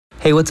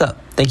Hey, what's up?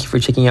 Thank you for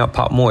checking out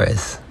Pop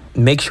Morris.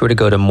 Make sure to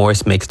go to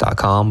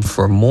morrismix.com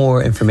for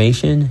more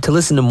information. To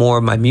listen to more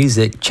of my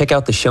music, check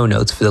out the show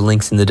notes for the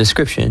links in the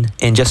description.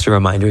 And just a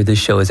reminder, this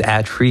show is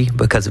ad-free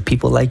because of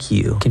people like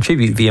you.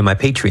 Contribute via my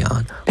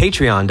Patreon.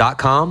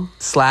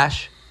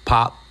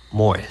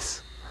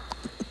 Patreon.com/popmorris.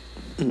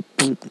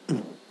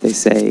 They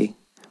say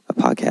a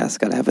podcast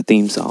gotta have a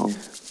theme song.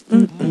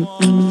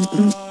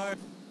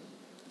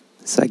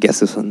 So I guess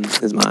this one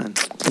is mine.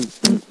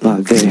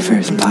 My very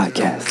first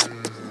podcast.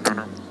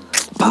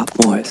 Pop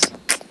Morris.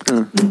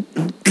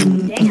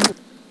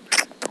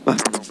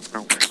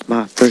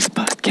 My first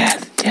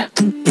podcast. Yeah.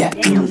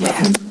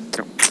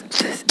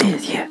 This is,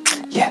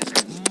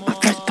 my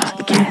first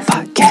podcast.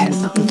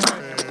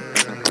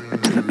 I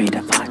never made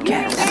a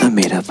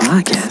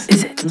podcast.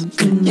 Is it?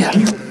 Yeah.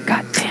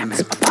 God damn,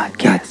 it's my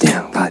podcast.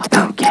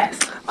 Goddamn.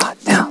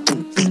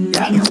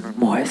 Yeah.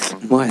 Morris.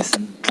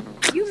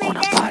 On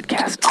a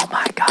podcast. Oh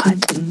my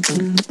God.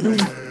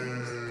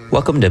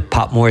 Welcome to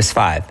Pop Morris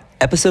 5,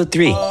 Episode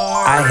 3.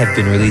 I have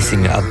been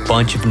releasing a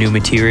bunch of new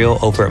material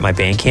over at my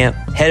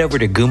Bandcamp. Head over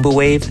to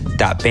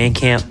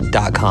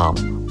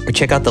goombawave.bandcamp.com or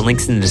check out the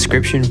links in the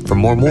description for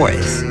more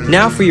Morris.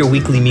 Now for your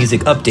weekly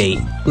music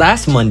update.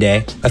 Last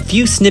Monday, a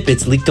few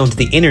snippets leaked onto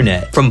the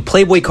internet from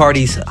Playboi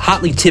Carti's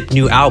hotly tipped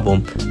new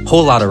album,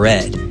 Whole Lotta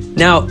Red.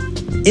 Now,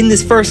 in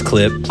this first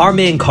clip, our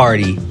man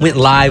Carti went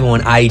live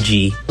on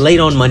IG late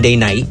on Monday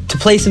night to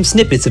play some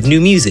snippets of new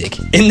music.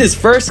 In this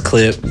first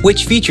clip,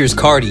 which features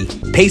Carti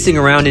pacing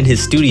around in his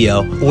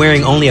studio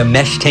wearing only a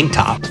mesh tank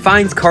top,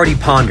 finds Carti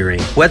pondering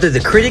whether the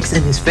critics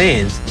and his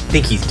fans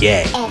think he's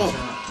gay.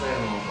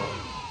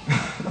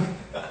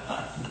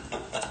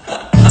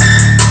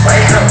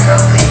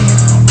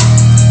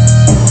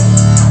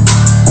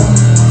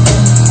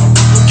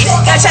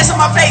 Got shots on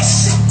my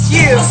face.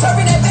 Yeah. I'm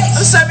serving that bass.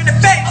 I'm serving the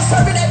bass. I'm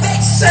serving that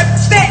bass. Serving the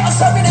bass. I'm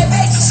serving that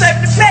bass. I'm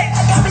serving the bass.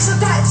 I got me some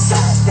dice.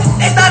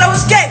 They thought I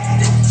was gay.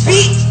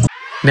 Beat.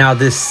 Now,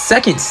 this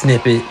second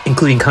snippet,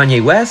 including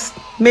Kanye West,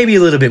 may be a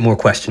little bit more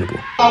questionable.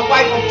 My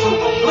wife went to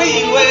the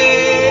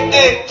freeway.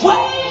 Hey.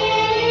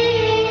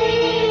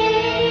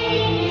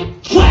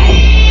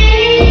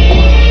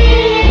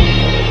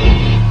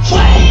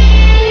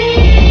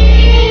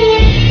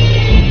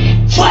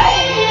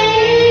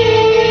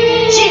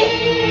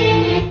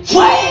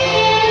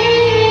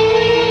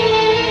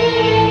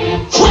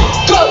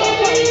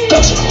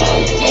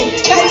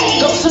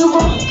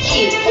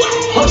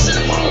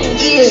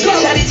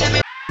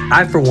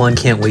 I, for one,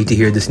 can't wait to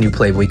hear this new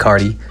Playboi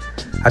Carti.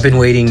 I've been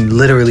waiting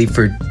literally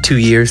for 2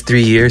 years,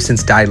 3 years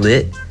since Die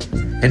Lit.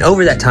 And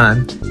over that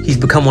time, he's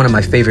become one of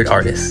my favorite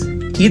artists.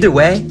 Either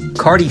way,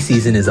 Carti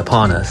season is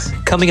upon us.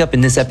 Coming up in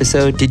this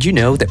episode, did you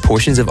know that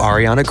portions of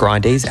Ariana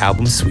Grande's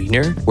album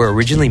Sweetener were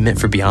originally meant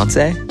for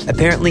Beyonce?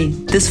 Apparently,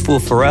 this fool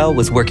Pharrell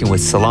was working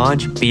with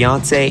Solange,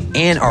 Beyonce,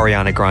 and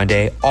Ariana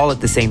Grande all at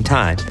the same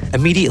time.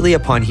 Immediately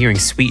upon hearing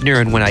Sweetener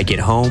and When I Get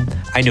Home,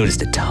 I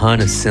noticed a ton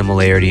of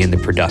similarity in the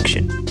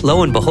production.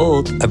 Lo and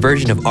behold, a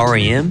version of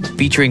R.E.M.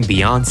 featuring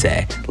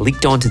Beyonce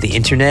leaked onto the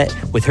internet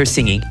with her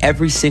singing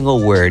every single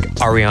word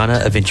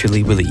Ariana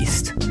eventually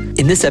released.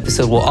 In this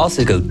episode, we'll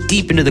also go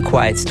deep into the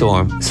quiet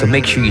storm, so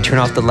make sure you turn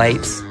off the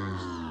lights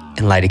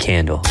and light a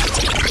candle.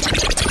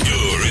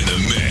 You're in the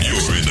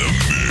mix.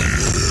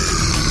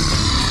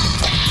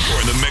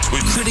 You're in the mix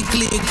with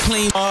critically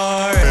acclaimed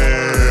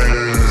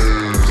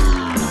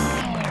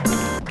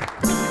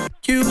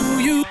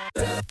you.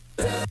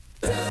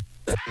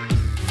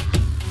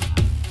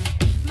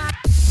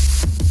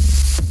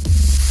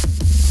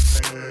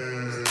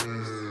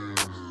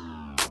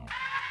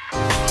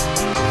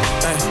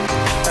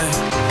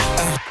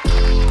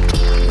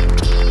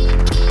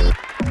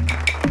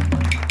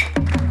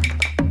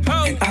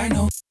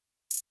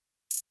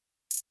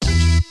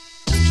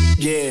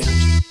 Yeah.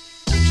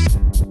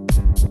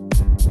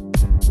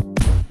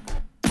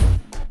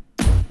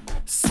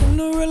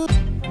 Sooner or later.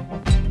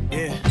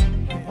 Yeah.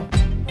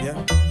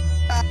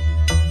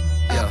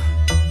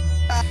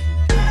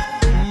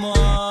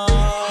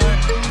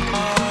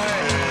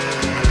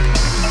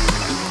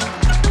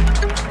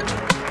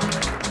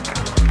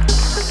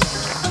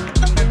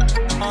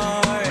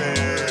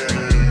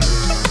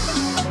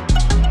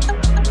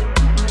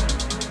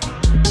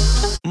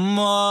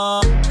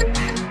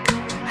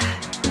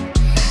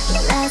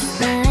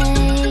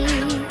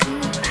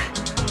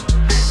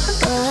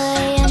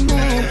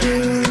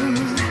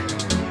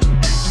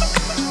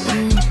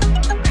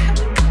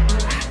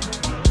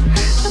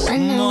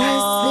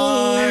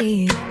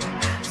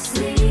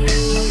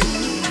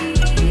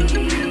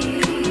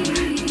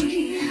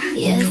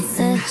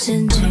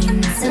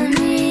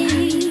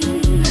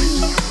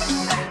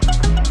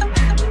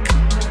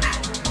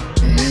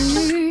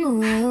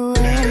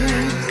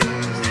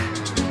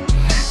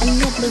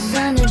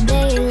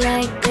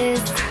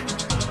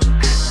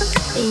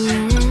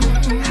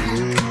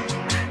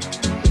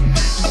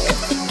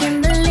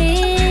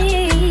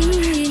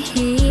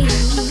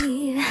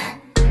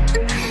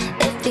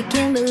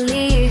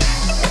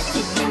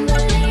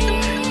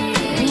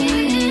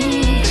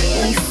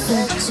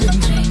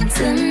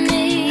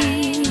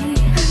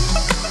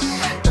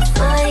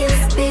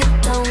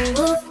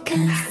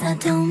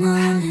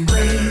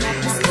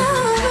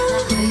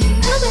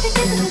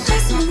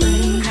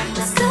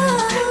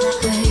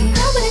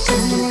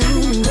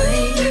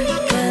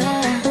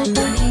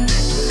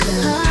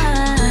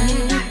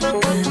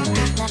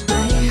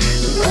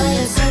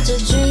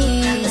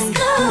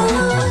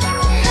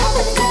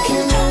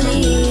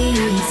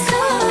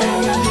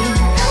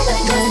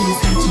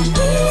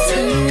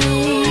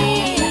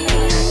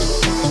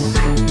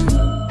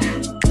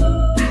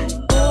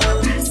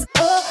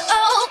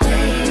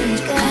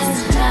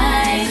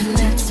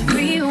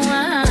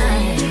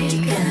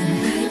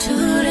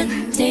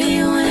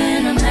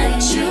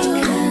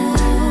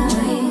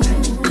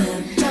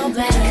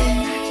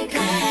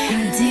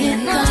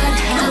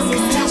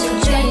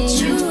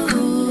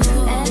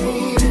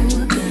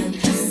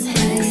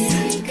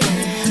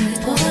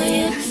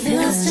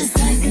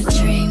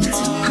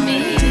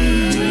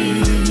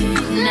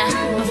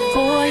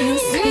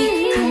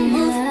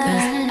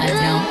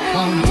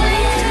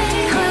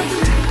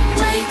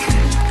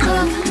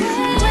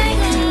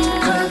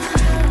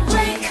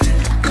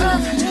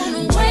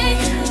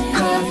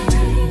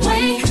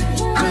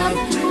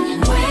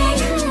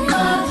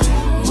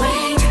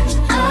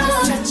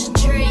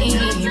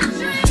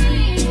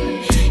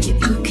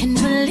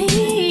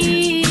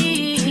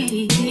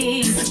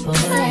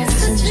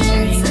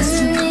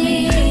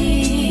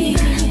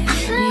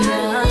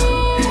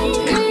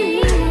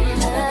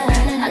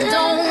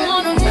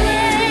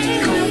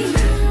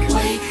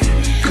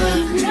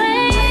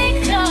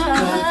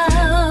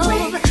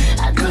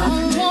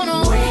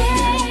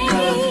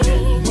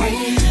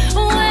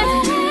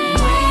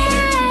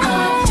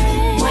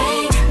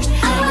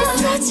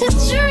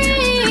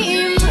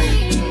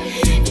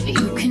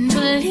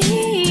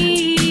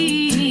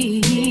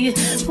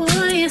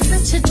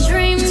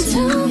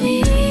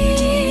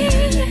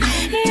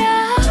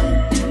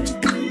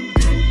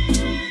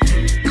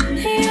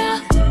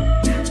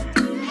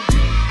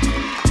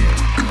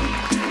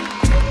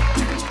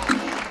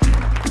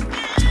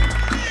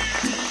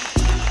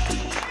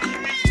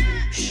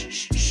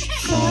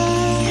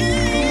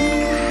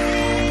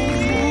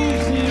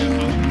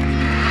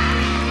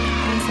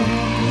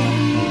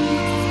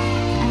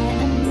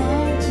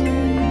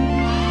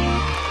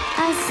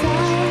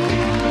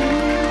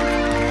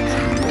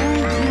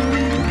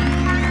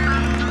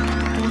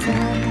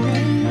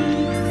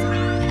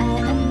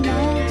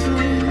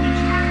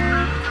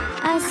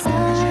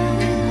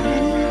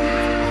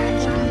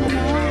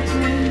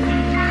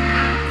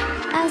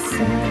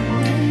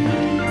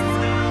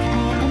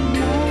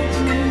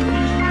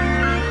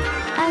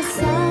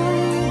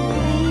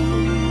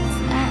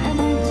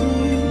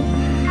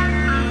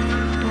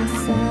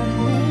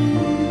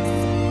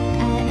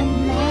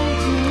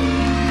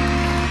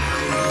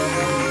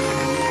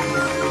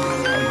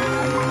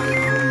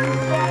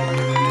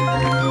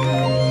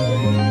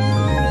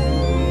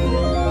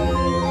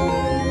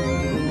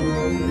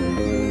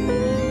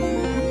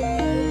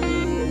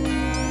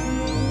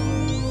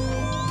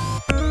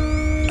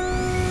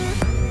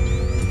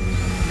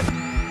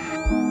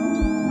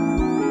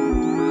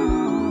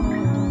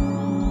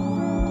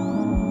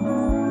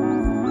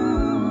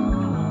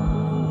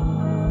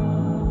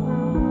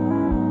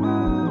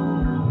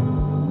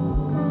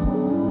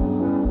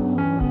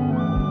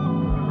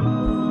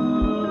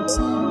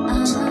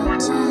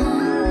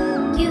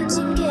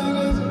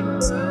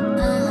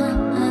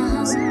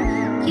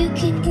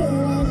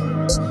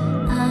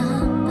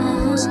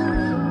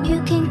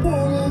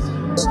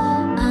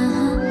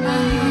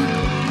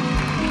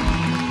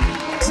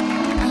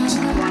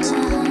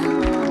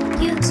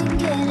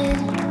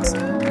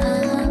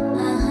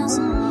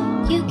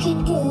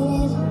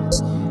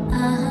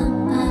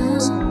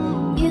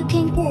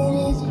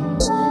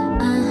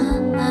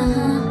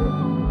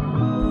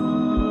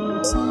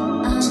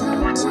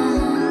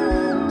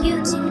 You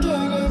can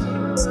get it.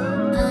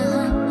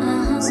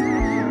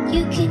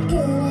 You can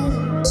get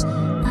it.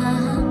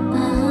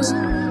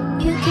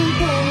 You can get it. You can get it.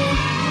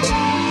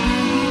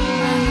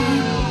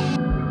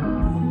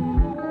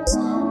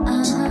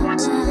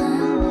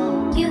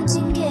 You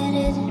can get it. You can get it.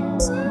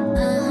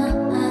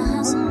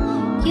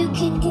 You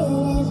can get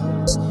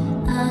it.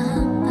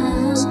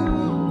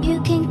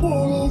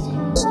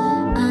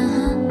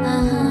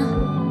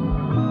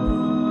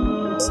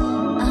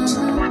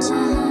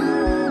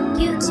 You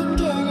can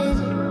get it.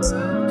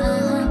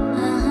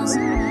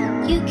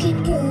 You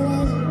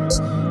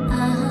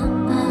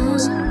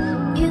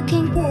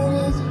can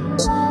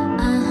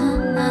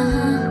get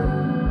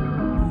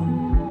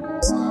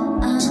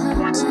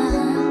it.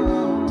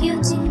 You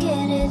can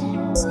get it.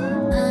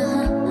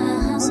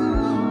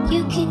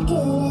 You can get it.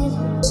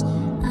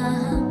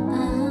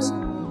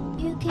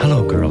 Hello,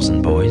 girls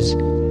and boys.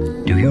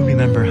 Do you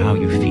remember how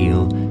you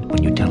feel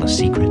when you tell a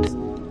secret?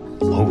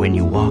 Or when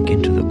you walk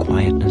into the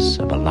quietness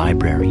of a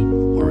library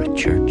or a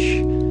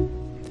church?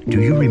 Do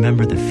you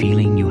remember the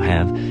feeling you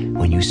have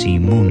when you see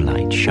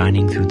moonlight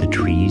shining through the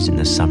trees in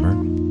the summer?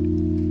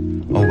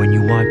 Or when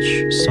you watch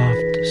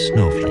soft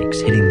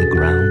snowflakes hitting the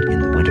ground in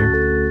the winter?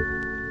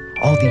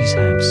 All these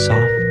have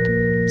soft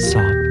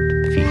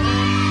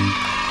feeling.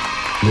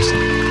 Listen,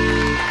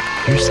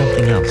 here's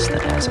something else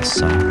that has a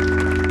soft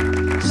feeling.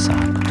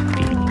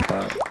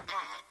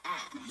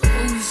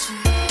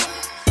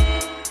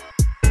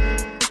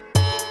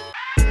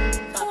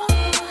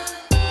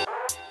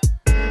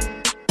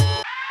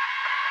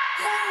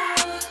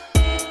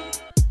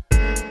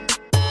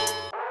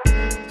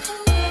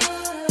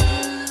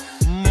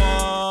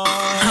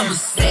 I'm a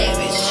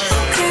savage,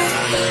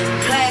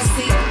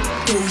 classy,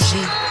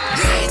 bougie,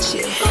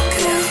 ratchet,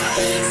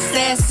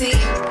 sassy,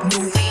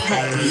 movie,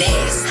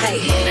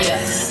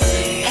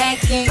 nasty,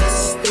 acting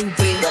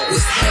stupid.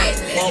 What's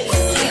happening,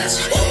 bitch?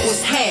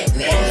 What's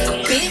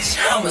happening, bitch?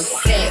 I'm a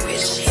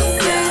savage,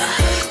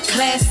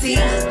 classy,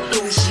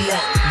 bougie,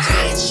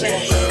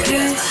 ratchet,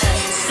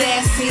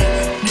 sassy,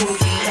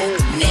 movie,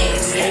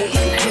 nasty,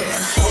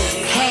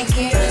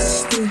 acting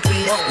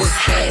stupid. What's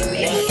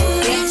happening,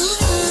 bitch?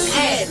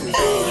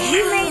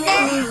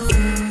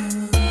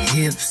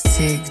 Hips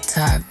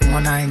tick-tock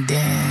when I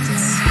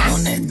dance.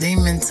 On that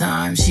demon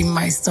time, she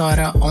might start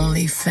her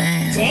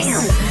OnlyFans. Big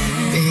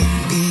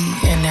B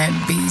and that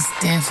B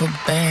stand for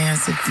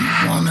bands. If you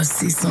wanna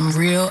see some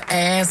real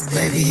ass,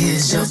 baby,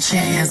 here's your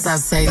chance. I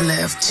say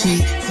left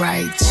cheek,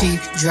 right cheek,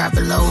 drop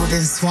it low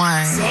then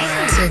swing.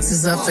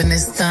 Texas up in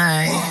this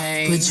thing,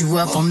 put you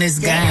up on this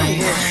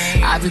game.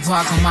 I be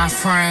parking my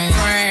frame,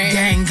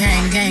 gang,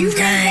 gang, gang,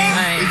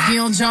 gang. If you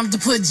don't jump to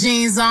put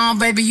jeans on,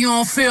 baby, you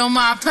don't feel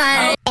my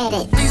pain.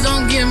 Please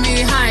don't give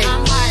me hype,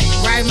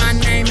 write my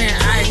name in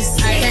ice.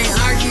 Can't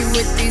argue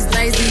with these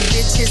lazy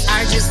bitches,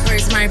 I just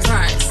raise my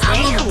price.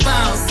 I'm a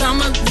boss,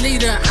 I'm a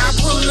leader, I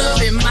pull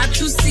up in my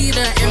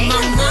two-seater, and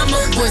my mama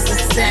was a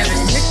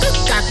savage. Nigga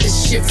got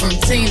this shit from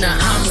Tina,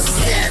 I'm a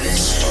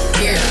savage,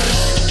 yeah.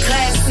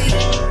 Classy,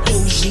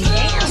 bougie,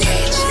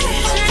 ratchet,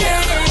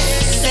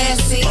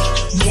 sassy,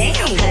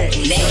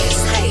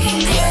 nasty,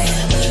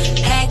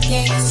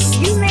 acting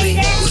stupid.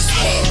 What's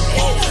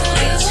happening,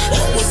 bitch?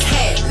 What's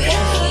happening,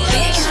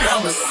 bitch?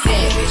 I'm a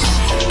savage,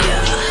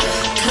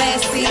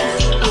 classy,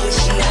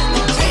 bougie,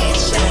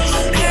 ratchet,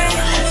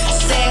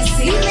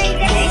 sassy,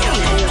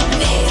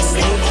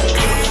 nasty,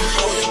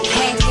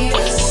 acting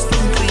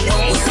stupid.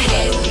 What's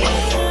happening,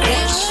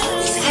 bitch?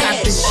 Got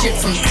this shit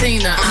from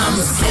Tina, I'm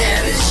a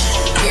savage,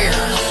 yeah.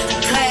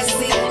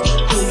 Classy,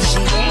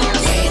 bougie,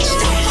 ratchet,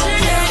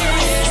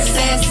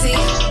 sassy,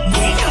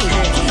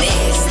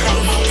 nasty,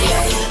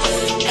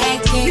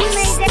 acting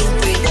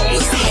stupid.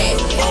 What's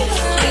happening,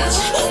 bitch?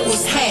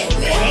 What's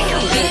happening,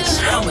 bitch?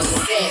 I'm a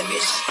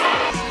savage.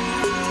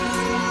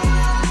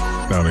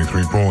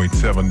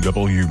 93.7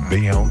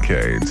 WBLK.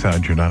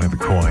 Inside your night at the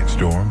Quiet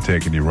Storm,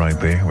 taking you right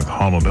there with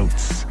Hollow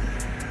Notes.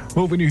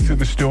 Moving you through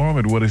the storm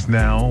at what is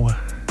now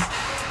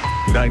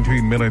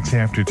 19 minutes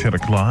after 10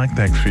 o'clock.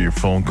 Thanks for your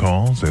phone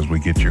calls as we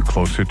get you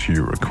closer to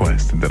your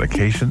requests and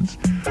dedications.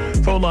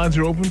 Phone lines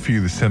are open for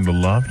you to send the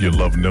love, your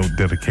love note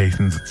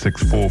dedications at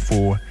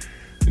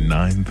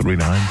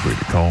 644-9393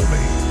 to call me.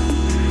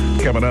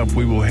 Coming up,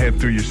 we will head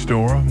through your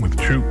storm with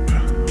Troop,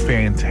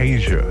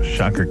 Fantasia,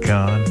 Shaka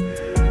Khan,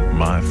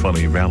 My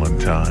Funny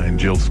Valentine,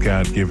 Jill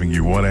Scott giving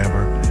you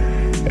whatever,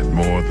 and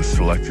more of the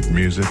selected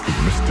music of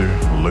Mr.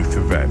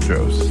 Luther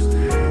Vandross.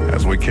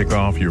 As we kick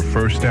off your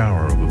first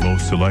hour of the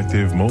most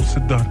selective, most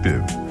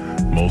seductive,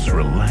 most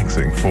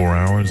relaxing 4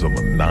 hours on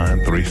the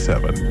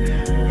 937.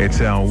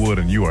 It's Al Wood,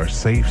 and you are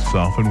safe,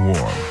 soft, and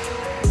warm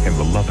in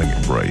the loving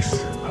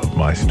embrace of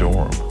my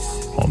storm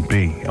on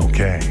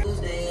BLK.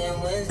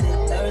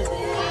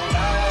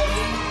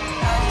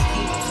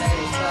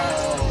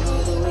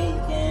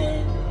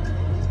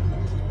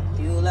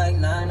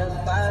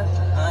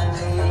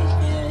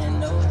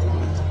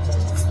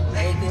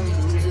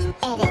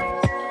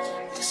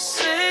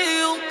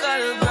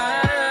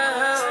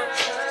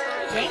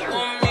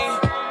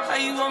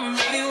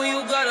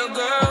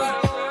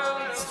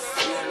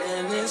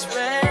 Feeling is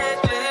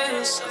reckless.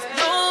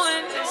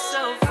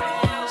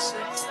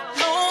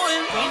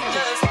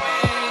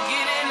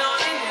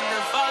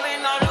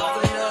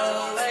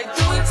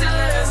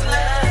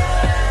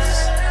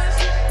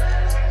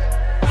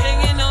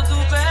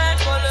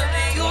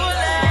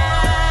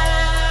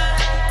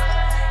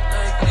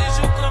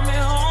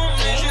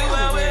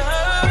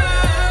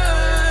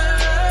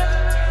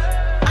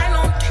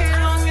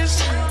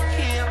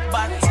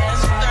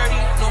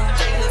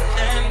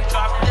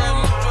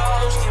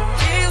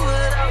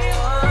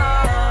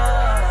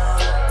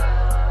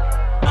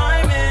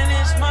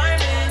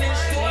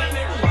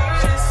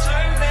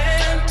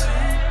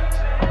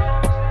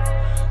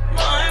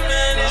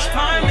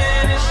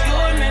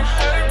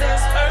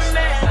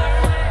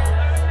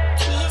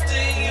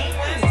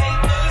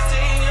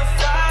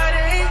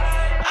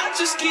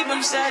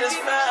 him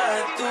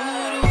satisfied through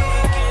the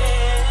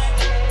weekend.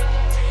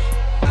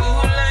 Do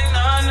like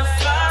 9 to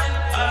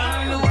 5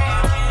 on the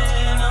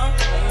weekend.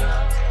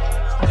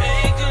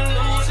 Make him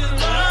lose his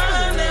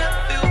mind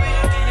every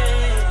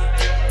weekend.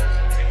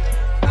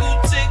 You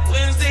take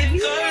Wednesday,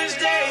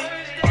 Thursday,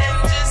 and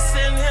just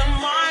send him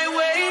my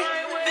way.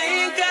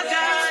 Think I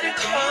got it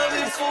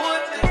covered for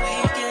the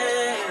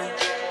weekend.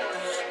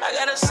 I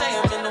gotta say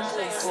I'm in the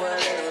mood for a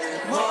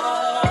little more.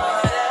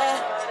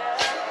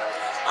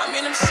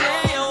 I'm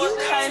saying what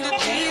kind of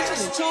these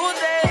is 2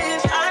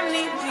 days. I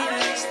need me at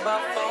least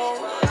about 4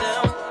 of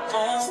them.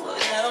 On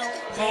them,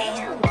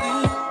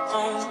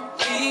 on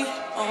me,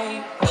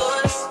 on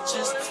us.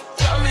 Just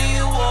tell me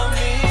you want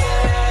me,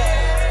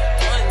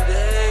 yeah, one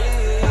day,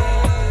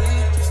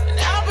 and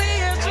I'll be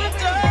at your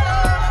door,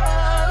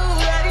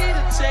 ready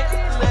to take a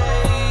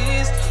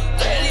place,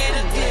 ready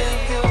to give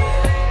you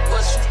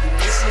what you been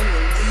missing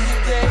in these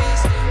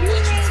days,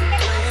 what you been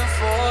praying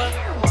for.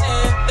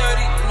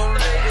 10:30, no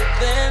later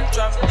than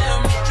drop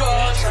them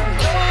drawers. I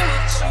know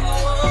what you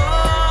want.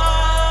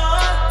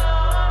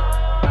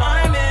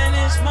 My man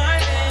is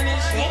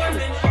your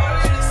man,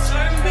 hers is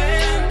her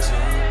man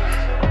too.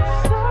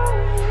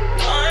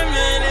 My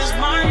man is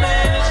your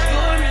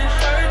man,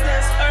 her,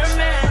 that's her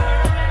man.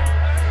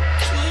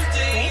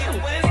 Tuesday,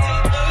 Wednesday,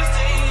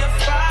 Thursday, and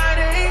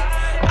Friday,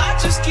 I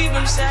just keep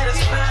him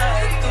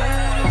satisfied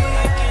through the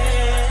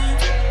weekend.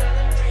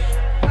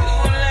 Do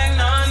like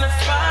 9 to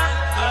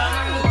 5 on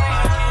the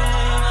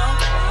weekend.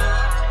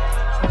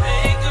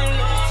 Make him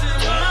lose his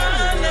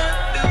mind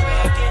every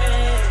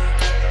weekend.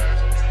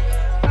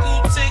 You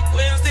take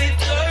Wednesday,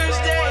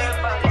 Thursday,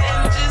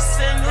 and just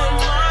send him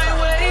my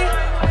way.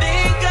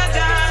 Think I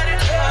got it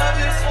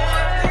covered for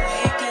the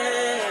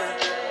weekend.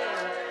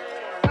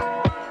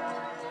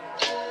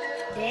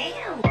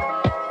 Damn.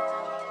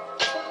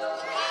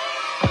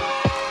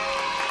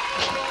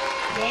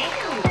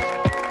 Damn.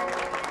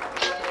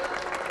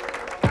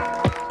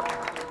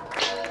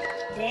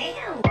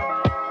 Damn.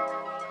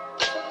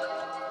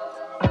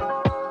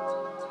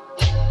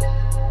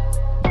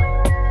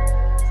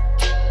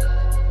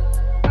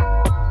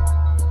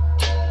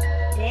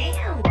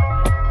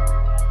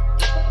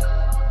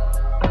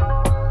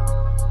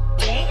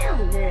 Damn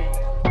good.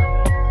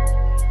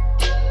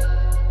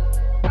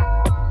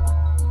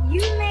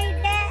 You made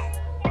that?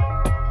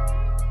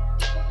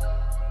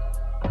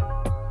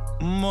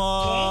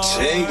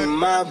 Take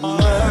my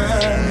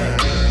money,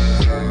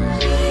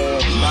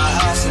 my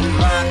house and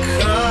my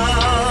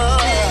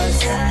cars.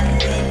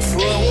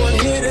 For one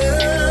hit of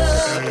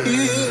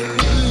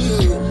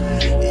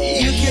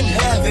you can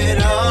have it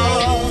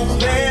all,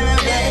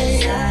 baby.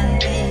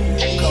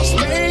 'Cause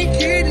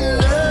making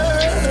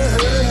love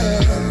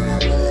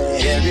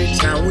every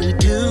time we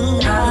do,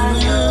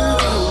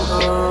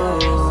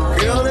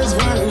 girl, is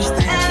worse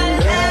than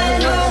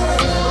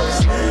drugs.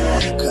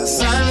 'Cause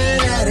I'm an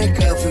addict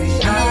for you,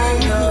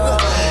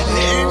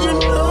 and you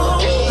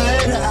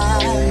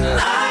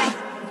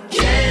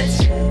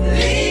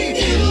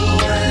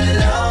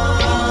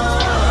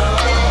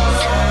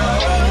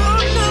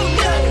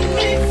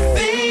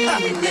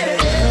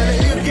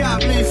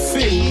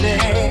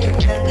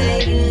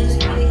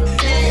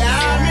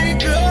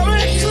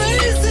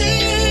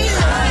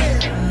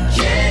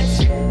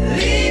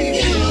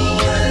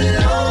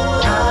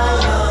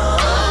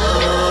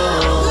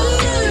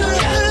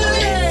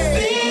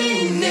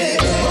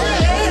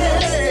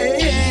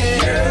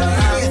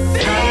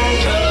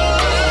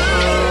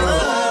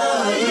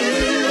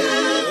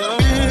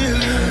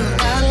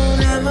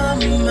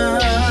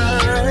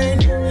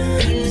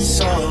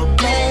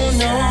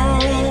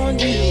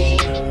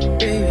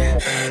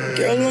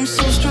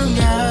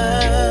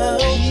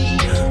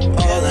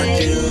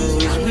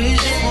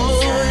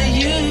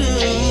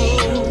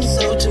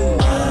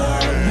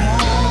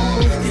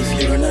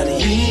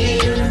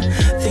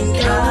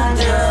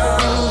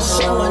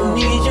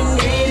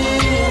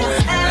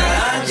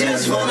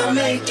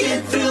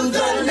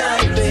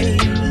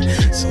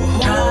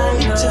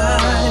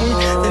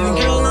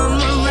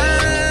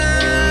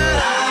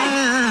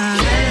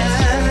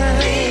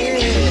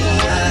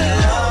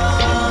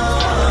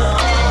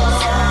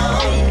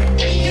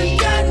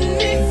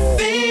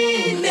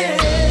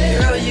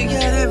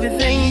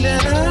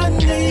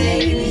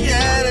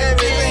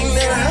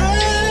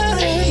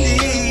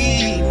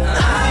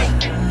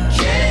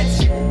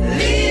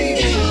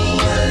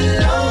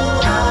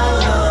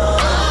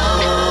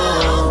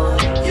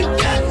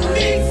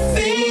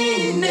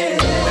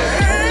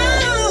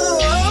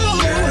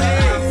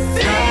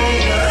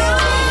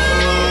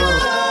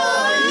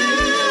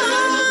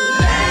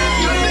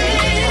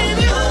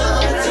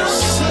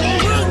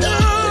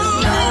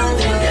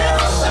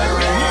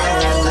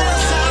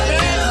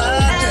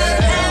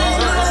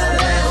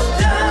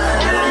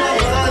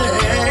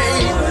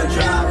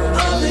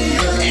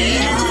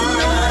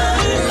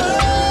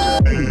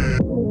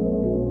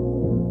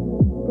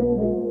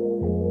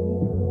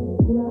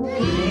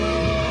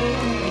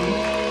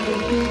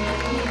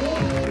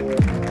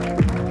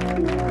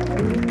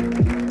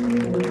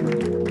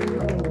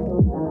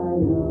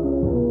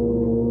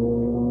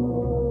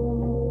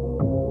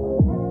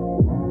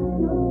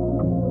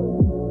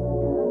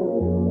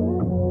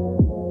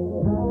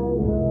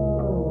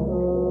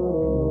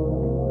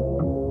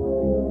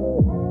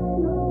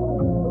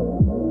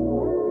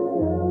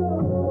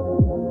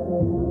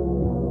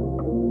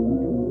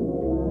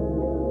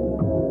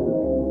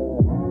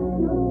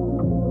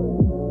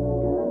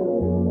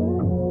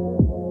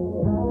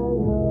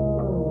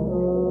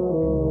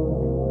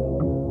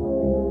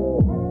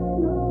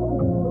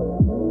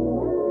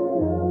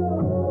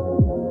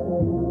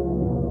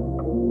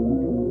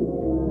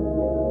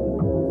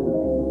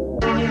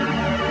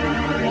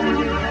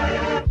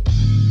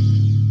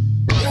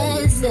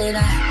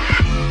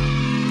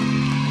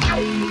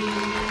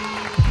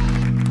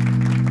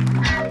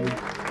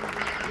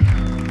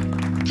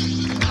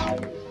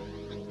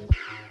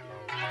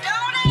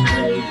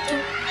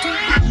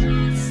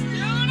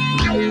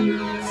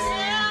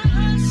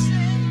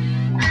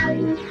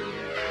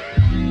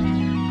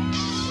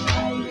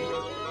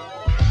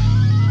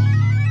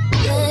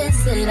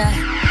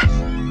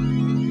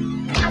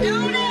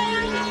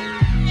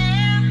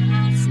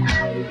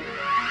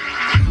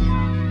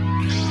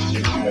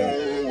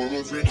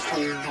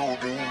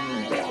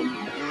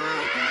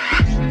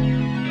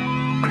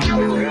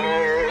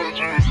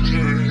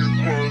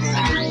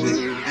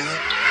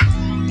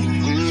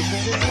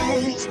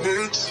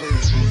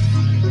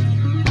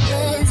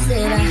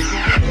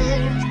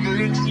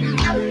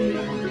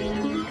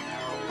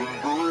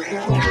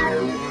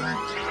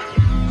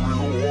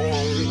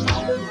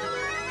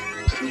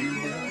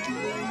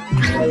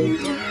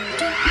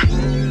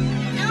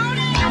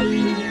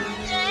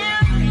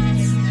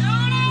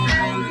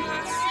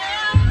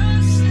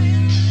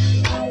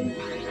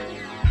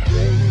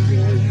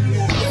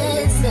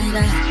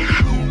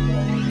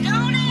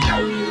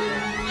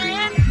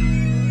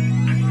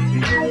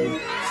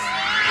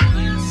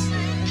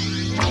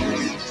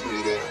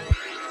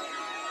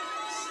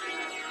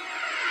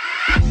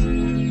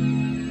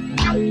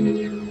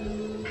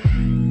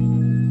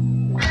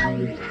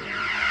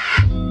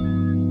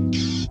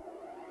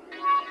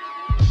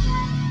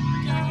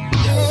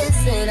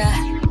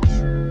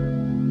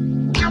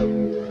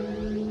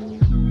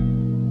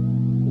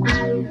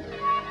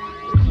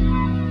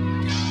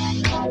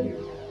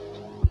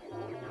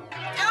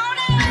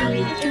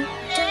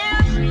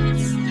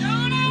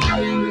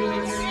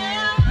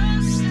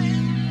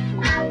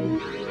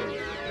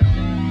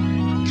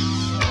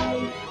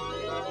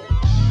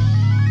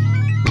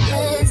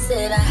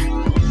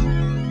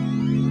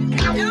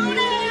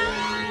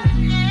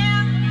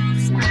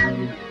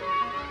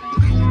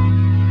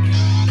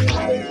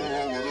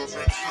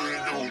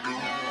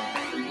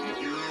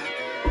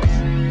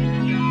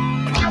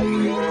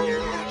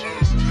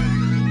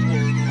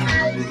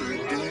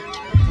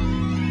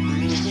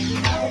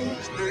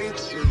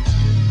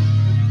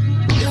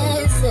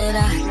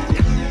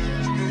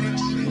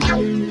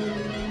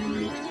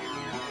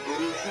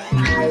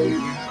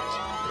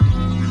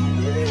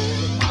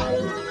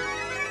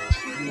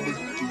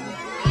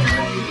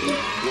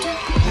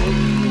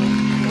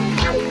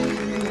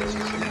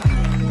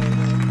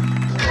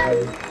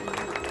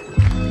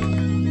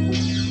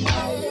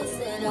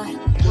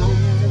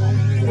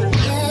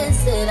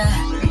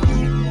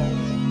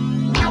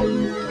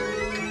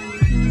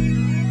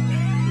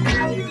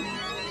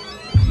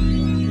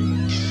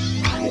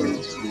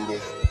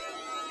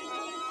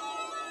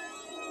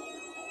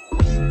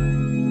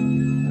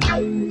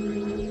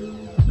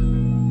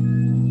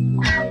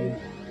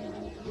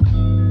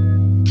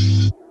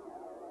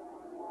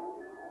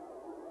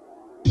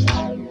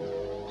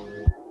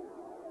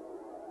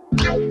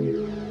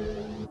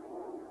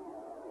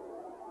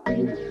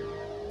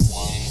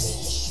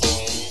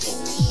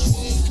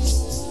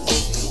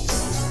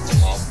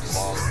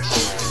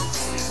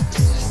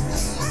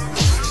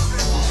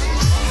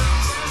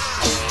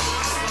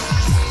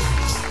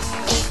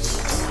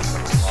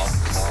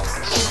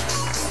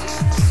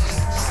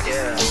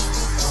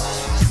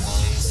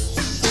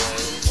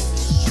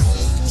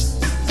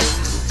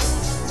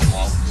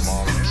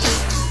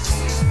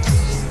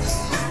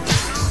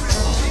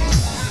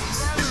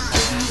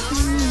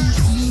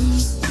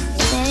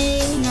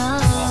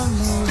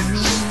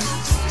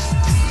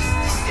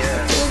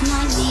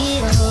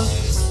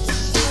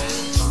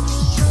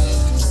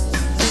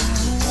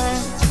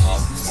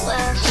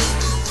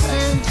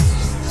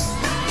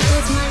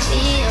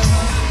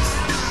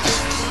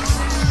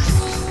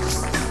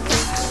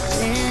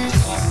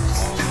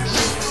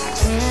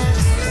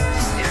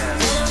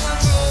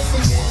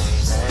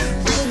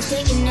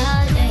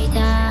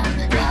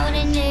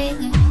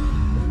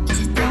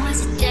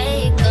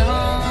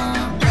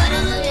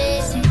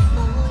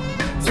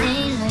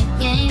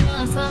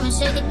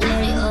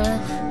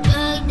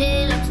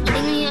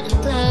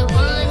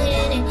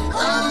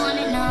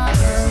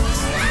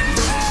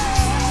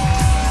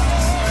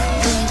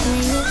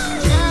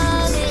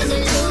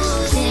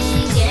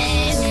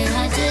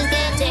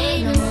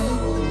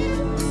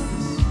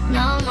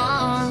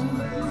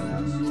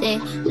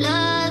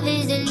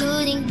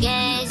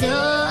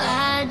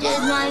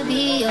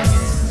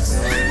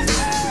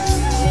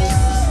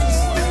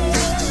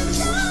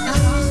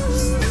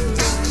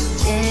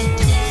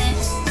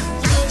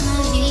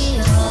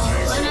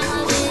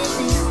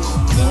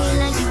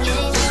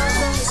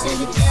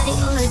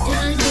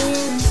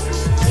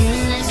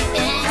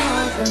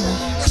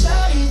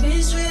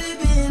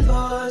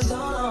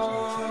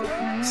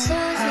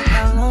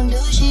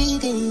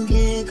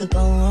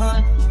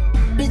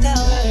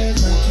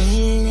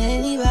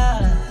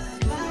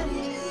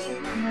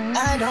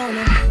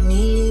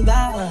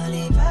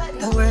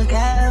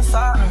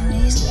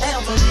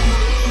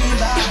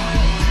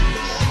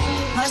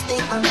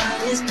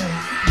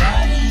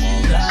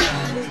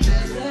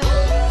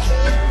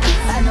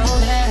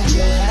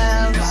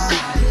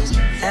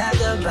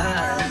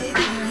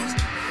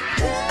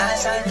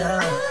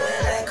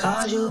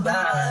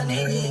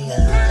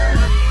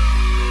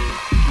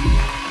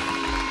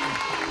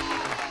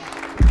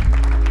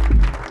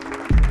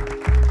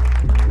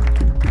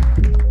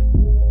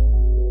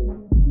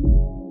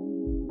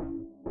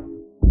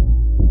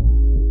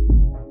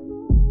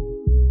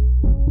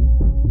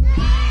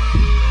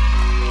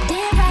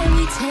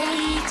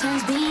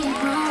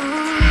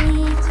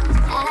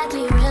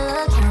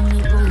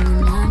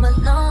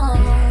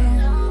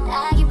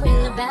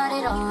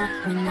door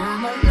when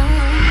I'm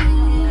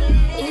alone.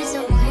 It's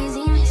so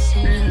crazy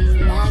missing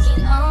you like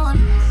it on.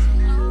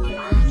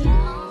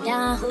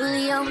 Yeah,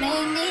 Julio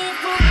made me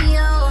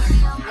Julio.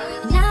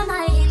 And I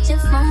might hit your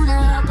phone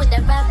up with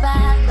that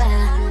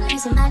bye.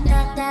 This is not da.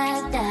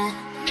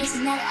 This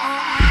is not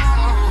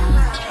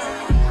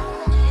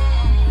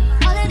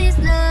All of this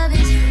love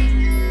is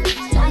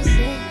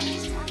toxic.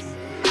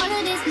 All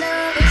of this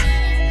love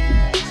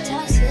is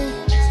toxic.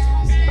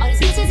 All these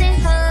kisses and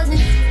hugs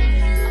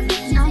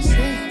and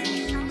toxic.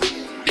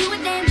 You a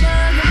damn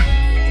drug,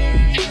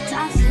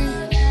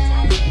 toxic.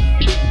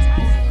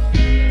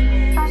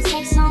 Our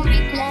sex on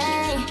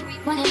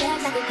replay, wanna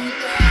act like a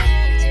DJ.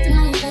 Still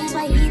on your face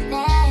while you eat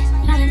that.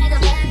 Tryna make a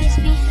bad bitch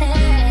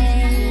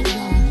behave.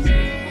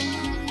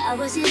 I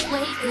was just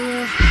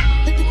waiting,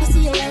 but people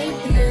see you wait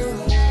for you.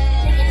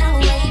 And I'll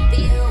wait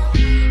for you.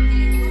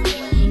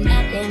 And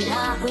that damn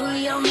dog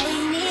Julio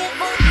made me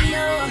for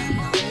you.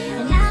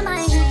 And I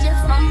might hit your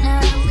phone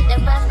up with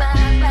that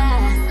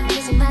bye.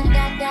 This is my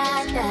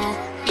da.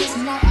 This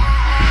is not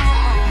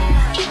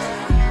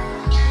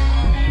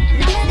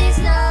And all of this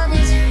love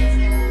is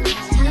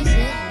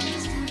toxic.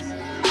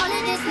 All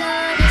of this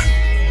love is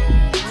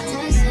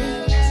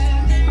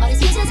toxic. All these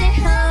kisses and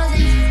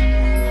hugs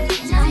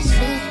and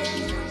toxic.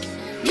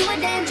 You a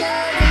damn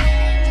drug,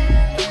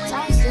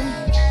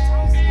 toxic,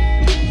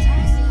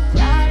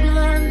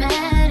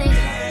 problematic.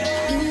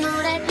 You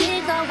know that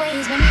dick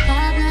always been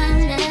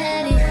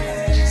problematic.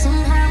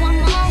 Somehow I'm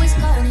always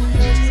caught in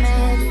your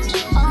trends,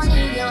 all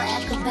in your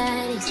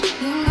acrobatics.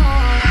 You know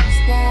I'm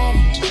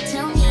static.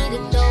 Tell me to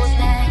throw it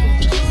back.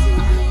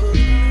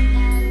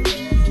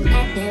 And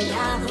that damn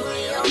guy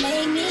Julio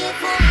made me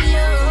for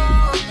you.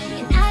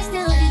 And I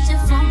still hit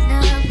your phone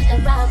up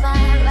with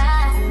a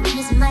rah.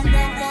 This is my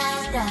da.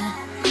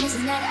 This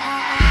is not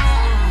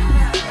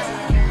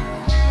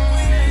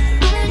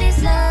All of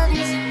this love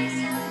is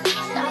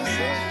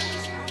toxic.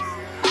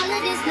 All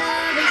of this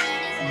love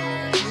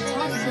is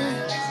toxic.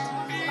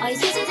 All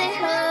these kisses and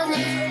hugs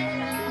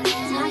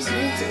and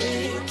toxic.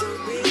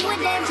 You a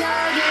damn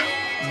drug,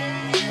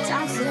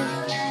 toxic.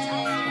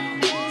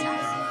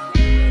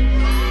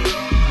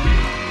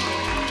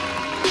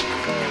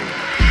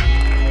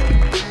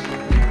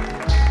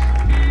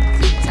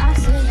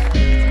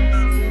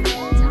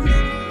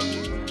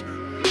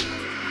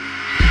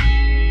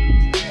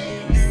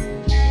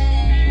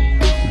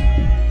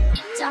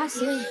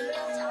 Toxic.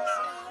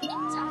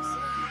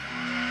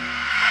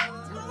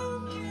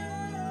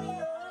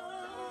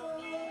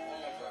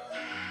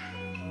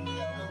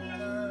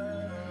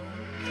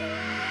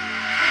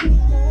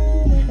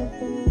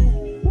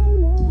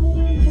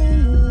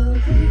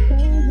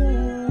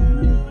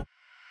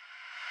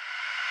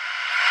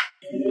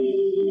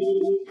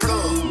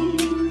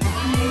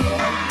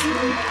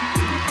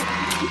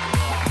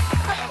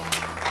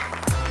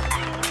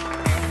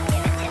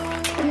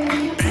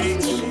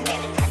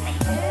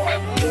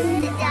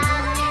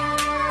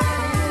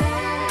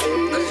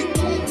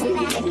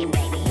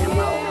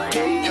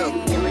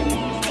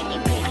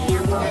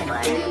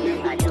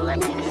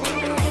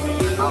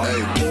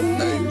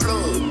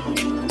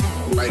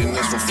 Writing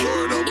this from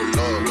Florida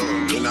below.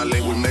 When I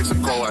lay with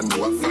Mexico, I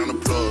knew I found a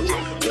plug.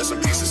 There's a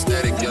piece of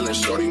static yelling,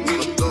 shorty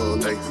want a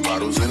thug. Hey,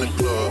 bottles in the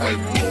club, hey, you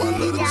know I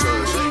love the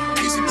touch.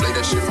 Easy play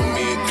that shit for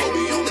me and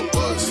Kobe on the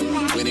bus.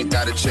 When it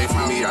got a chain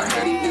for me, I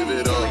had to give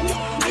it up.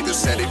 Niggas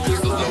said they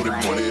pistol loaded,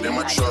 pointed in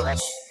my truck.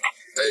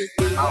 Hey,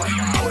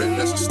 know that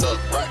lesson stuck.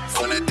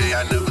 From that day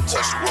I never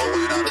touched a road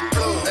without a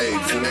thug. Hey,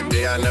 from that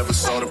day I never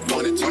saw the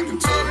point in talking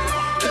tough.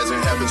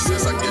 Hasn't happened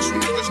since, I guess you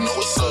niggas know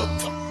what's up.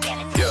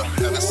 Yeah,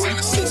 haven't seen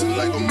it since in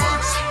like a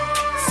month.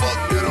 Fuck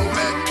that, I'm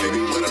back,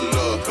 baby, with a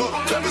love.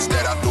 Rappers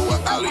that I threw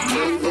an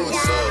alley-oop throwing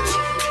subs.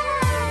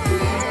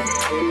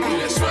 Yeah,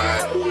 that's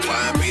right,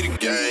 YB the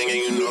gang, and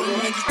you know the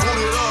niggas put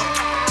it up.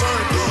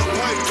 Turned up,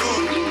 white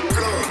up.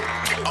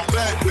 I'm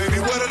back, baby,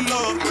 where the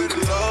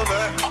love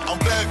at? I'm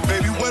back,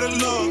 baby, where the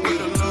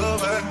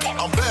love at?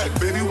 I'm back,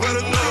 baby, where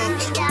the love?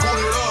 Put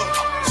it up,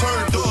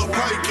 turned up,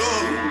 white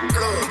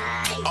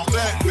up. I'm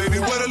back, baby,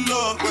 where the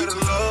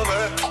love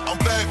at? I'm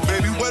back.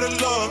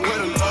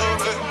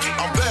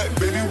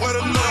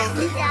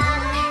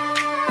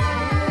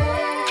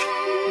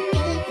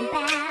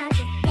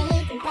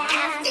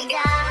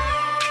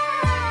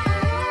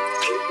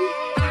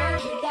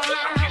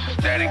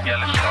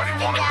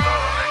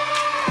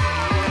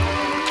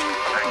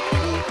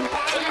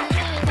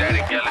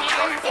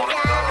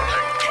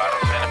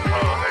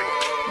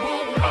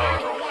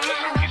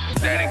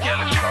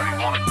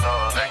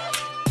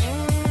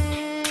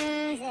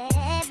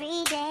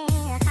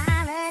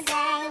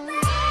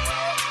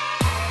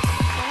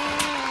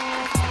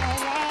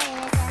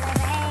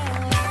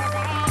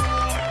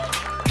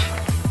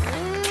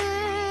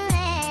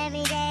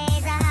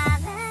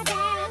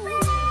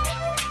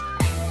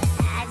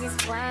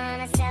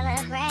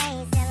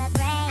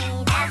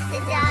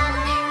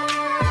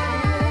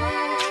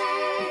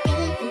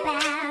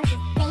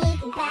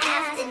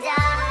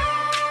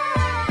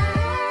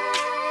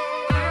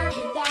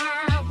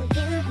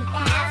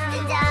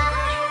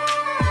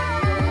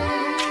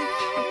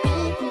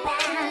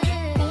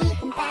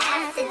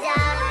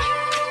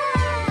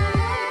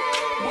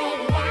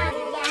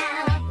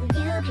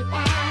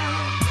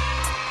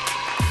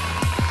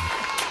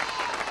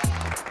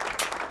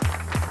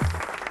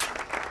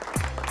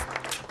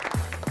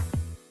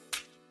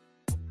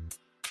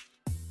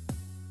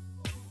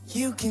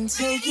 You can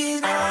take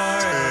it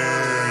out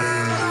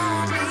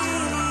on me.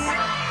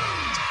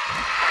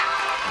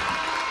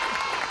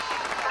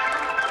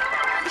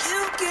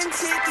 You can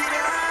take it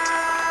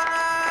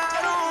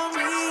out on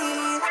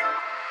me.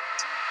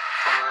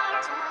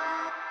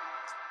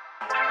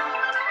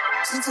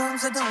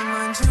 Sometimes I don't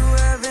mind you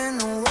having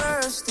the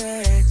worst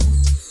day.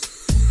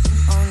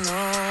 Oh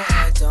no,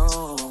 I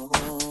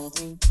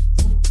don't.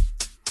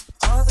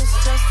 All this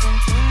stress don't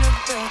seem to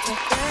build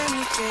up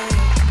anything.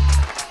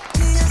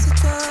 Yes, it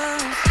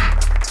does.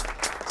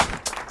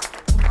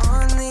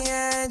 On the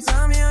edge,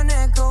 I'm your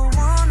neck, go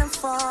on and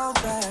fall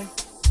back.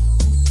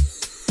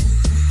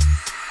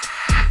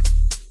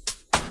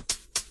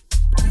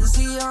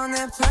 Easy on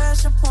that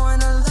pressure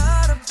point, a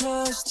lot of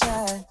push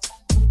jack.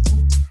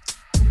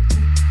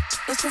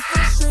 Let your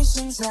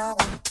frustrations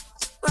out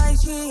right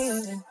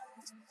here.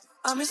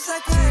 I'm a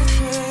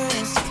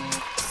psychiatrist.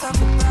 Talk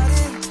about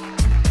it.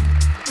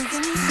 We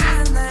can use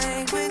sign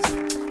language.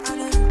 I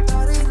never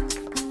thought it.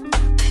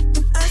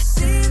 I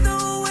see the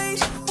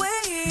weight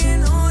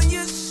weighing on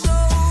your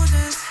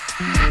shoulders,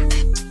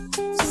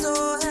 so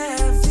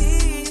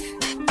heavy.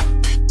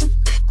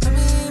 Let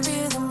me be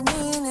the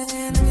meaning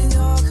of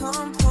your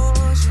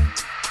composure.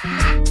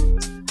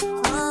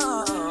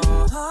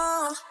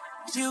 Oh,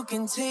 you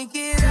can take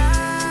it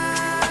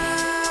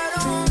out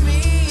on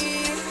me.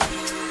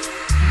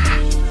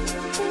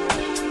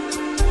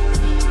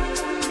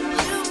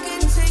 You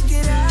can take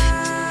it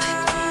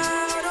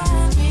out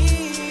on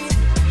me.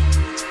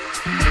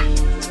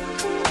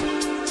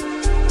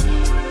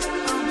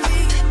 I'll be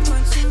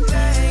punching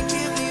back,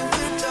 hit me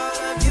with all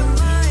of your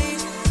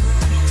might.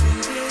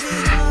 Get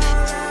it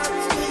all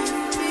out till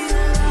you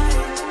feel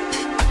right.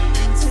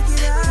 Take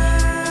it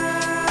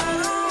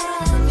out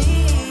on me.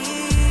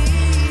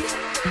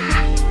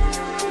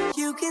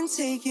 You can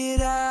take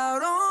it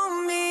out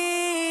on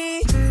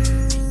me.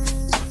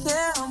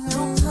 Yeah, I'm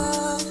no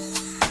pub.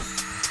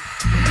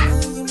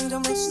 You need to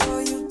make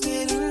sure you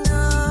get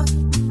enough.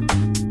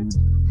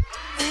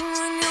 And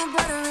when your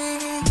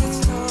battery gets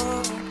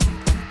low,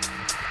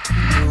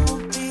 I'll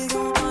be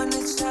the one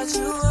that charge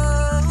you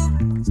up.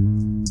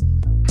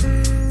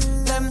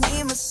 Let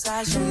me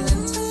massage your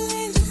mental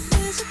and your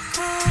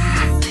physical.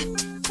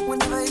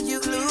 Whenever you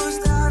lose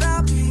doubt,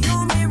 I'll be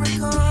your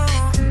miracle.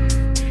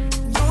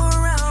 You're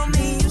around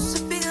me, you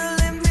should feel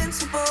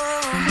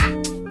invincible.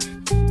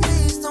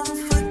 Please don't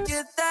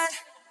forget that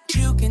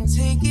you can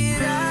take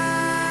it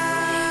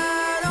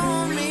out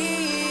on me.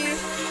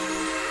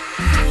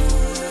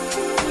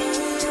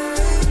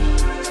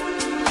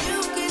 You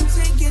can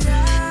take it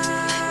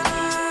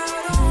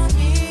out on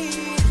me.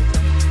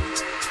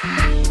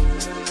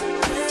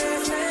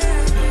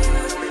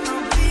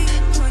 I'll be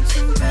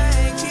punching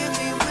back, hit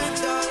me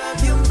with all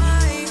of your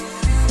might.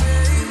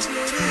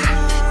 Get it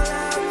all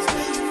out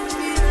till you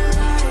feel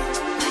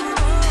right.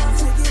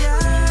 Take it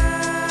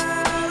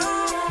out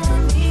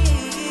on me.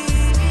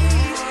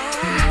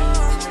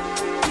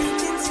 You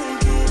can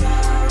take it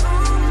out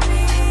on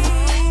me.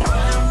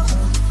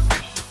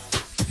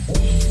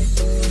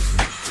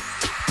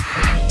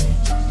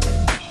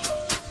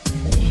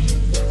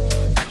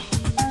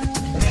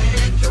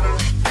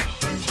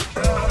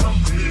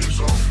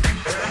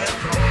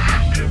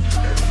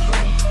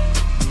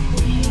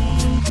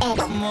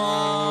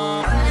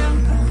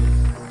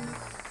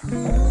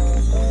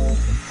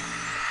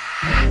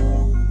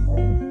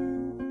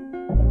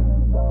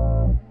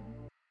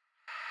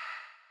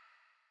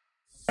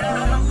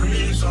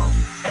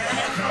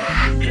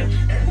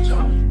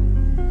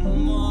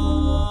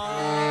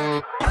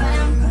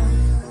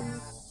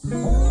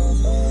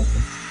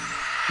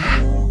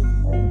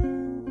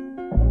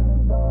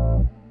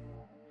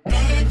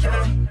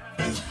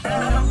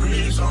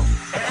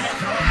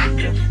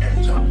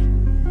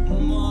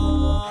 Come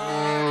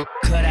on.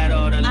 Cut out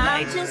all the I'm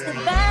lights. just a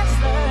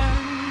bachelor.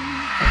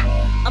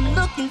 I'm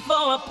looking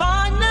for a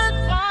partner,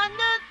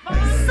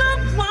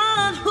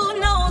 someone who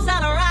knows how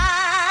to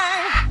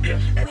ride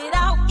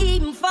without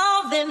even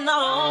falling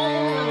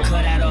off.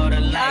 Cut out all the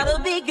lights. Gotta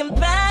be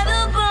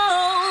compatible.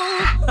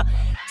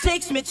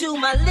 Takes me to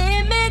my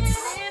limits.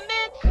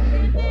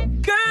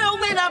 Girl,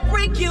 when I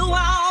break you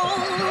off,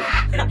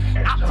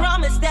 I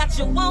promise that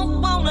you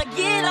won't wanna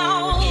get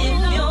off.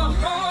 If you're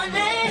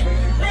horny,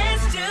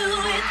 let's do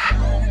it.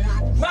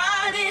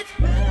 Ride it,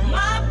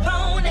 my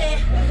pony,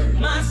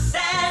 my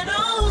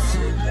saddle's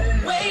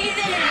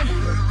waiting.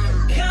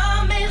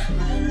 Come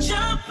and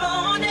jump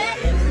on it.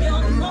 If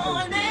you're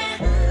horny,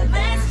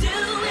 let's do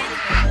it.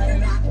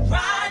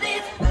 Ride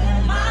it,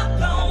 my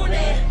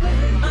pony,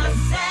 my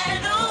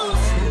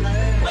saddle's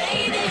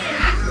waiting.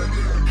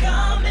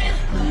 Come and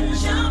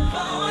jump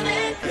on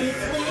it. If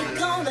we're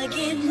gonna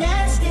get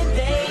nasty,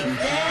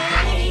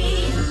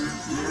 baby,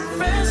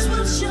 first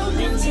we'll show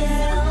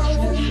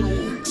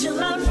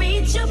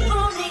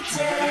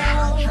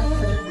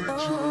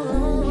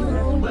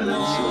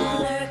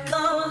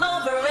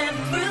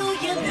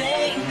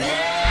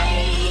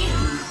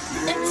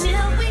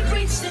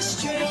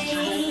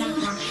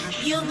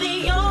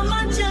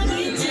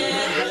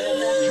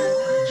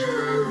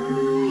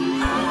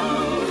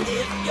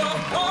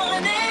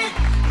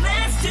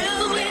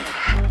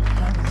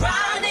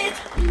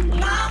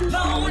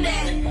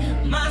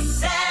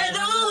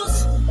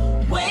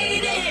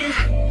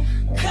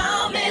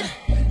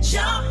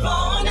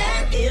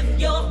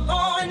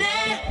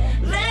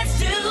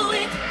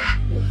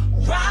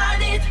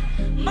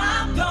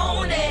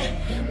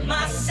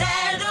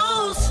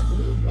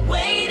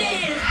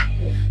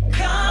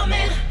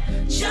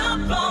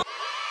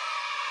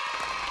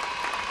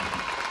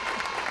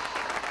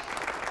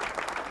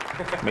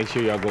Make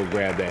sure y'all go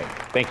grab that.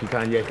 Thank you,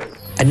 Kanye.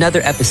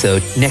 Another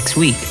episode next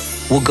week.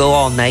 We'll go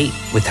all night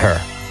with her.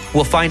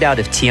 We'll find out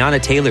if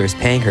Tiana Taylor is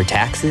paying her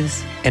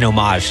taxes, an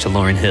homage to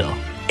Lauryn Hill.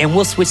 And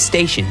we'll switch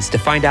stations to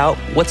find out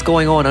what's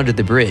going on under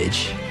the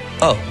bridge.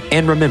 Oh,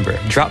 and remember,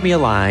 drop me a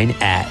line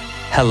at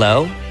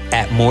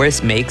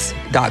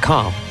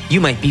hello@morrismakes.com.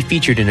 You might be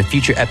featured in a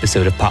future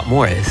episode of Pop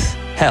Morris.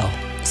 Hell,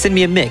 send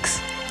me a mix.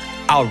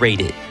 I'll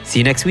rate it. See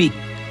you next week.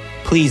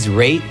 Please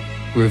rate,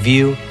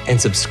 review, and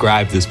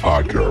subscribe this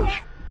podcast.